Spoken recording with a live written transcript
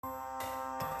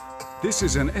This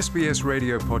is an SBS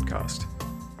radio podcast.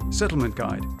 Settlement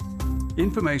Guide.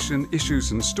 Information, issues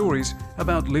and stories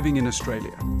about living in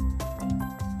Australia.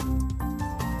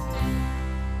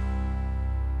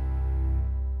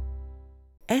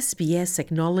 SBS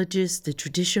acknowledges the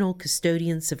traditional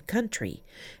custodians of country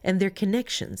and their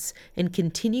connections and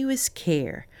continuous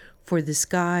care for the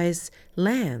skies,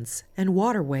 lands and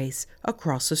waterways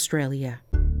across Australia.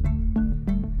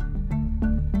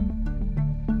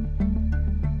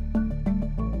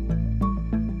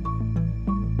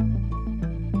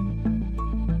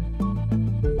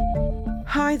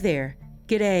 Hi there,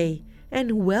 g'day,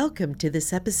 and welcome to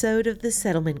this episode of the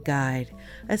Settlement Guide,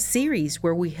 a series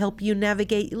where we help you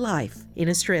navigate life in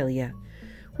Australia.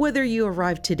 Whether you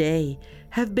arrived today,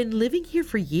 have been living here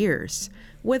for years,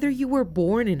 whether you were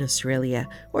born in Australia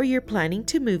or you're planning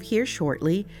to move here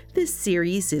shortly, this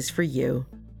series is for you.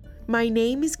 My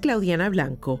name is Claudiana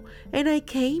Blanco, and I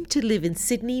came to live in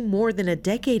Sydney more than a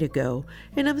decade ago,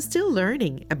 and I'm still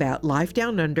learning about life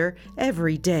down under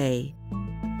every day.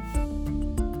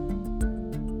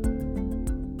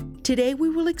 Today we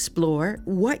will explore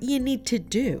what you need to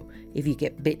do if you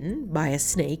get bitten by a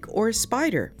snake or a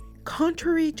spider.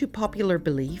 Contrary to popular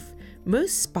belief,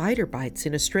 most spider bites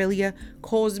in Australia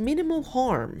cause minimal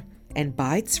harm, and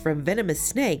bites from venomous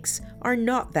snakes are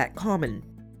not that common.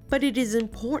 But it is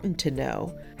important to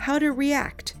know how to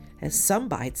react, as some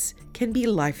bites can be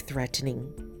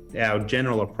life-threatening. Our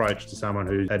general approach to someone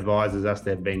who advises us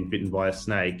they've been bitten by a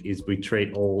snake is we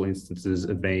treat all instances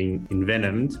of being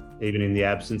envenomed, even in the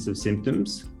absence of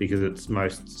symptoms, because it's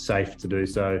most safe to do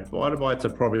so. Spider bites are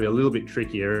probably a little bit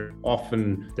trickier.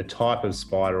 Often the type of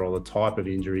spider or the type of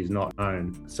injury is not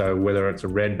known. So whether it's a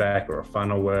redback or a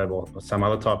funnel web or some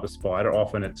other type of spider,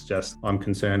 often it's just, I'm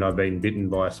concerned I've been bitten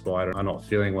by a spider, I'm not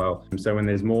feeling well. So when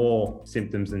there's more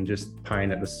symptoms than just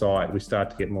pain at the site, we start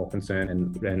to get more concerned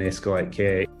and escalate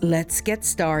care. Let's get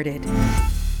started.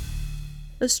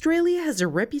 Australia has a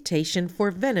reputation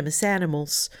for venomous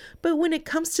animals, but when it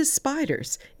comes to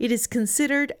spiders, it is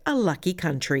considered a lucky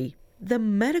country. The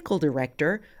medical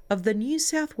director of the New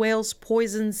South Wales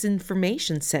Poisons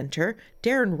Information Centre,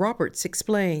 Darren Roberts,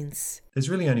 explains. There's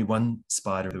really only one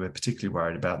spider that we're particularly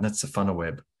worried about, and that's the funnel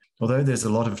web. Although there's a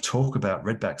lot of talk about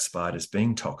redback spiders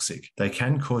being toxic, they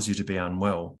can cause you to be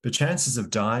unwell, but chances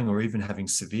of dying or even having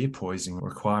severe poisoning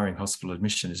requiring hospital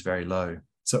admission is very low.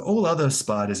 So all other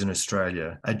spiders in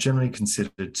Australia are generally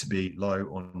considered to be low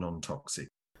or non-toxic.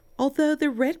 Although the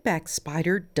redback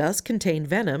spider does contain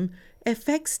venom,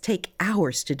 effects take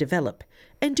hours to develop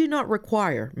and do not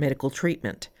require medical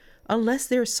treatment, unless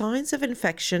there are signs of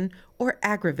infection or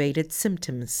aggravated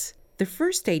symptoms. The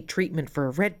first aid treatment for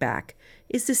a redback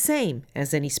is the same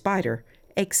as any spider,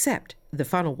 except the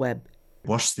funnel web.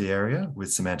 Wash the area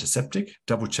with some antiseptic,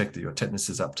 double check that your tetanus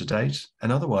is up to date,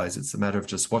 and otherwise it's a matter of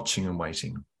just watching and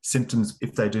waiting. Symptoms,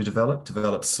 if they do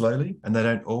develop slowly, and they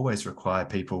don't always require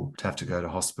people to have to go to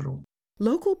hospital.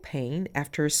 Local pain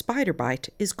after a spider bite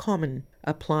is common.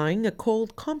 Applying a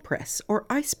cold compress or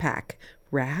ice pack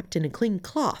wrapped in a clean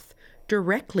cloth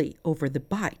directly over the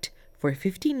bite for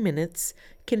 15 minutes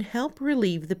can help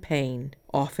relieve the pain.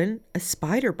 Often, a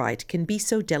spider bite can be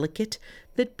so delicate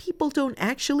that people don't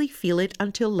actually feel it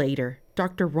until later.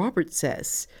 Dr. Roberts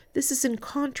says this is in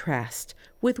contrast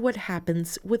with what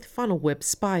happens with funnel web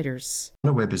spiders.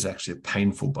 Funnel web is actually a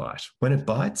painful bite. When it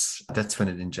bites, that's when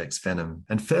it injects venom.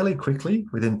 And fairly quickly,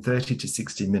 within 30 to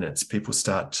 60 minutes, people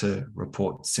start to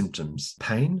report symptoms.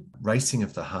 Pain, racing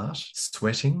of the heart,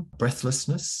 sweating,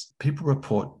 breathlessness. People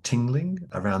report tingling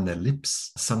around their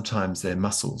lips. Sometimes their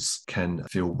muscles can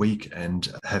feel weak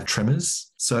and have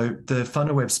tremors. So the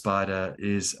funnel web spider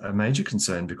is a major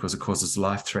concern because it causes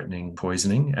life-threatening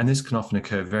poisoning, and this can often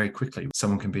occur very quickly.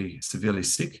 Someone can be severely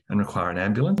sick and require an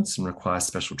ambulance and require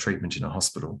special treatment in a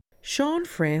hospital. Sean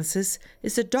Francis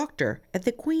is a doctor at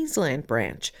the Queensland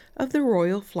branch of the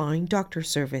Royal Flying Doctor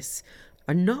Service,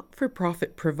 a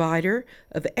not-for-profit provider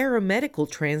of aeromedical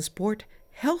transport,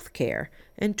 healthcare,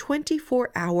 and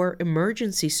 24-hour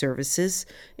emergency services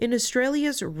in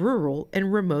Australia's rural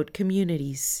and remote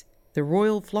communities. The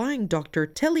Royal Flying Doctor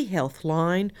Telehealth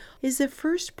line is the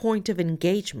first point of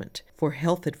engagement for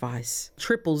health advice.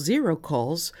 000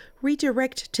 calls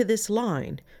redirect to this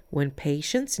line when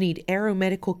patients need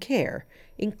aeromedical care,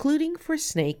 including for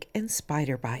snake and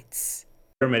spider bites.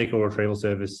 Medical retrieval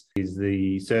service is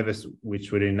the service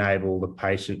which would enable the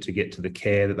patient to get to the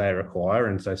care that they require.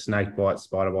 And so snake bites,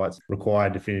 spider bites require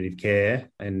definitive care.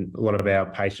 And a lot of our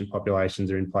patient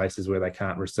populations are in places where they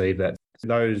can't receive that.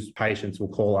 Those patients will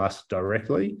call us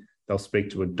directly They'll speak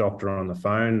to a doctor on the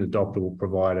phone. The doctor will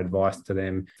provide advice to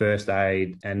them, first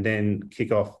aid, and then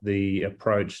kick off the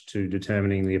approach to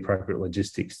determining the appropriate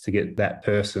logistics to get that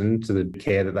person to the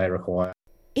care that they require.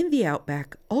 In the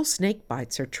outback, all snake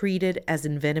bites are treated as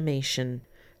envenomation.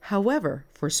 However,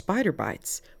 for spider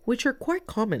bites, which are quite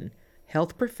common,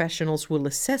 health professionals will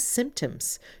assess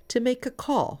symptoms to make a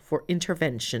call for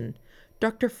intervention.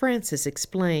 Dr. Francis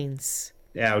explains.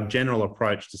 Our general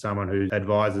approach to someone who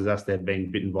advises us they've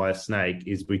been bitten by a snake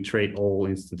is we treat all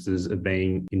instances of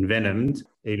being envenomed,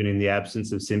 even in the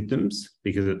absence of symptoms,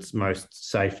 because it's most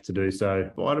safe to do so.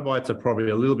 Spider bites are probably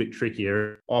a little bit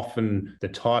trickier. Often the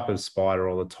type of spider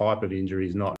or the type of injury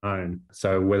is not known.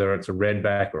 So whether it's a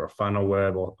redback or a funnel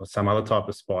web or some other type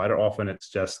of spider, often it's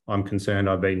just, I'm concerned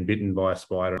I've been bitten by a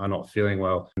spider, I'm not feeling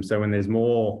well. And so when there's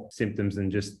more symptoms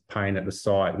than just pain at the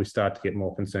site, we start to get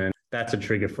more concerned. That's a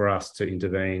trigger for us to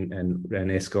intervene and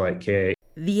escalate care.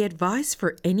 The advice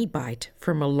for any bite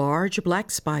from a large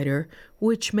black spider,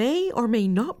 which may or may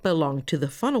not belong to the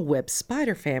funnel web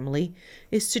spider family,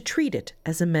 is to treat it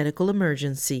as a medical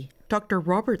emergency. Dr.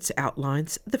 Roberts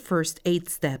outlines the first 8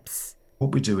 steps.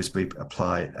 What we do is we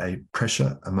apply a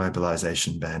pressure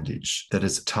immobilization bandage that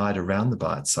is tied around the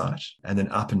bite site and then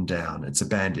up and down. It's a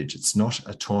bandage. It's not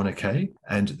a tourniquet.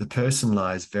 And the person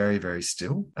lies very, very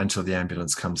still until the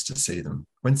ambulance comes to see them.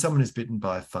 When someone is bitten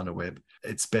by a funnel web,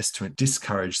 it's best to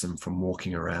discourage them from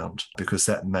walking around because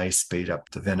that may speed up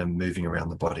the venom moving around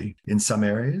the body. In some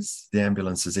areas, the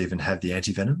ambulances even have the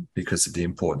antivenom because of the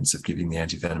importance of giving the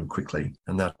antivenom quickly,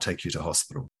 and they'll take you to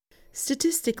hospital.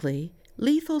 Statistically,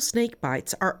 lethal snake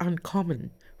bites are uncommon.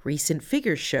 Recent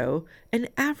figures show an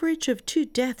average of 2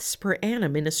 deaths per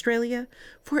annum in Australia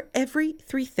for every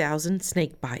 3,000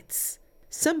 snake bites.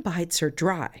 Some bites are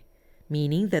dry,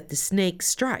 meaning that the snake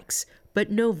strikes, but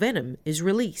no venom is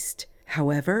released.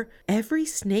 However, every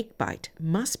snake bite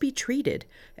must be treated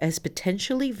as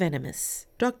potentially venomous.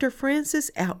 Dr. Francis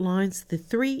outlines the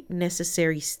 3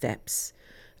 necessary steps: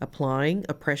 applying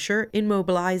a pressure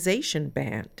immobilization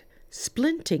band,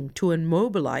 splinting to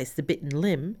immobilize the bitten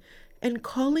limb, and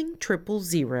calling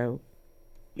 000.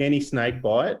 Any snake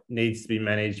bite needs to be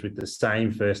managed with the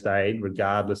same first aid,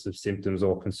 regardless of symptoms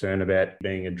or concern about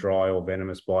being a dry or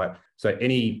venomous bite. So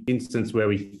any instance where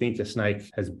we think a snake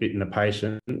has bitten a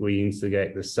patient, we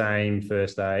instigate the same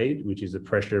first aid, which is a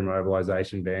pressure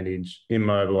immobilization bandage,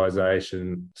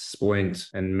 immobilization, splint,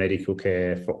 and medical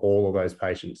care for all of those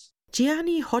patients.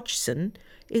 Gianni Hodgson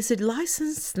is a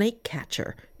licensed snake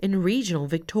catcher in regional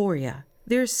Victoria.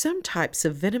 There are some types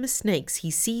of venomous snakes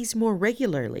he sees more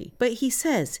regularly, but he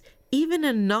says even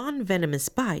a non-venomous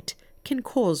bite can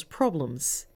cause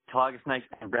problems. Tiger snakes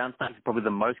and brown snakes are probably the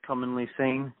most commonly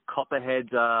seen.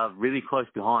 Copperheads are really close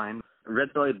behind.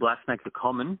 Red-bellied black snakes are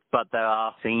common, but they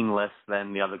are seen less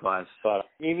than the other guys. But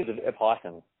even a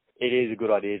python, it is a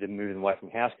good idea to move them away from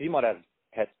the house. You might have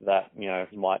pets that, you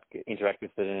might interact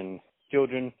with it, and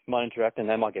children might interact and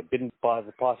they might get bitten by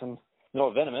the python.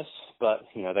 Not venomous, but,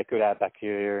 they could have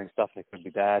bacteria and stuff that could be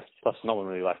bad. Plus, no one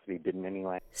really likes to be bitten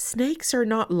anyway. Snakes are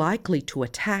not likely to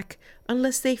attack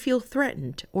unless they feel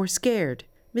threatened or scared.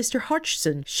 Mr.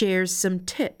 Hodgson shares some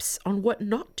tips on what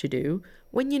not to do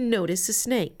when you notice a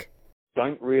snake.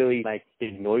 Don't really make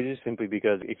big noises simply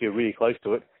because if you're really close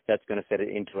to it, that's going to set it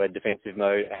into a defensive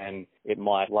mode and it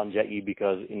might lunge at you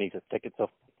because it needs to protect itself.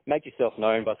 Make yourself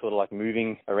known by sort of like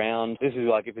moving around. This is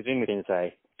like if it's in within,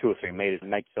 say, 2 or 3 meters,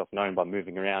 make yourself known by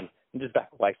moving around and just back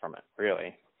away from it,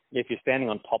 really. If you're standing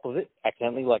on top of it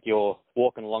accidentally, like you're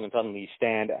walking along and suddenly you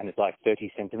stand and it's like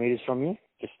 30 centimeters from you,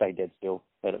 just stay dead still.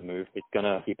 Let it move. It's going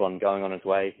to keep on going on its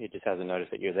way. It just hasn't noticed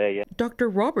that you're there yet. Dr.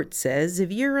 Roberts says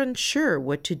if you're unsure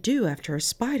what to do after a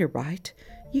spider bite,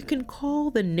 you can call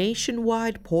the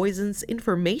Nationwide Poisons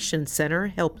Information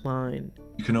Center helpline.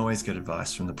 You can always get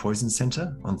advice from the Poison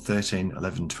Centre on 13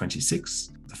 11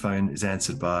 26. The phone is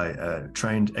answered by a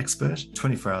trained expert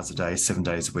 24 hours a day, 7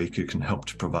 days a week, who can help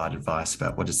to provide advice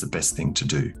about what is the best thing to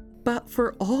do. But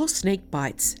for all snake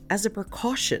bites, as a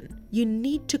precaution, you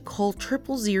need to call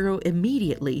 000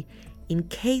 immediately in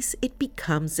case it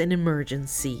becomes an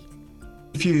emergency.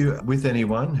 If you're with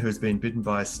anyone who has been bitten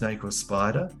by a snake or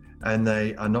spider and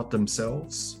they are not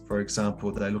themselves, for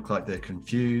example, they look like they're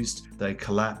confused, they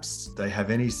collapse, they have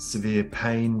any severe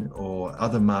pain or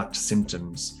other marked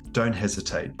symptoms, don't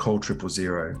hesitate, call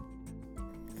 000.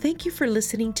 Thank you for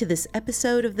listening to this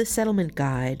episode of The Settlement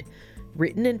Guide,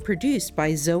 written and produced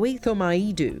by Zoe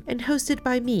Thomaidu and hosted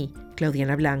by me,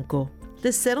 Claudiana Blanco.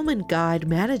 The Settlement Guide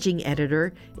managing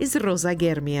editor is Rosa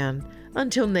Germian.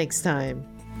 Until next time.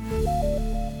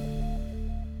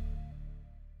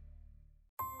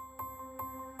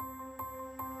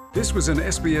 This was an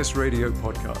SBS radio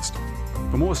podcast.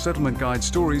 For more Settlement Guide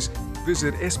stories,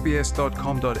 visit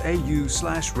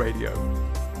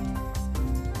sbs.com.au/radio.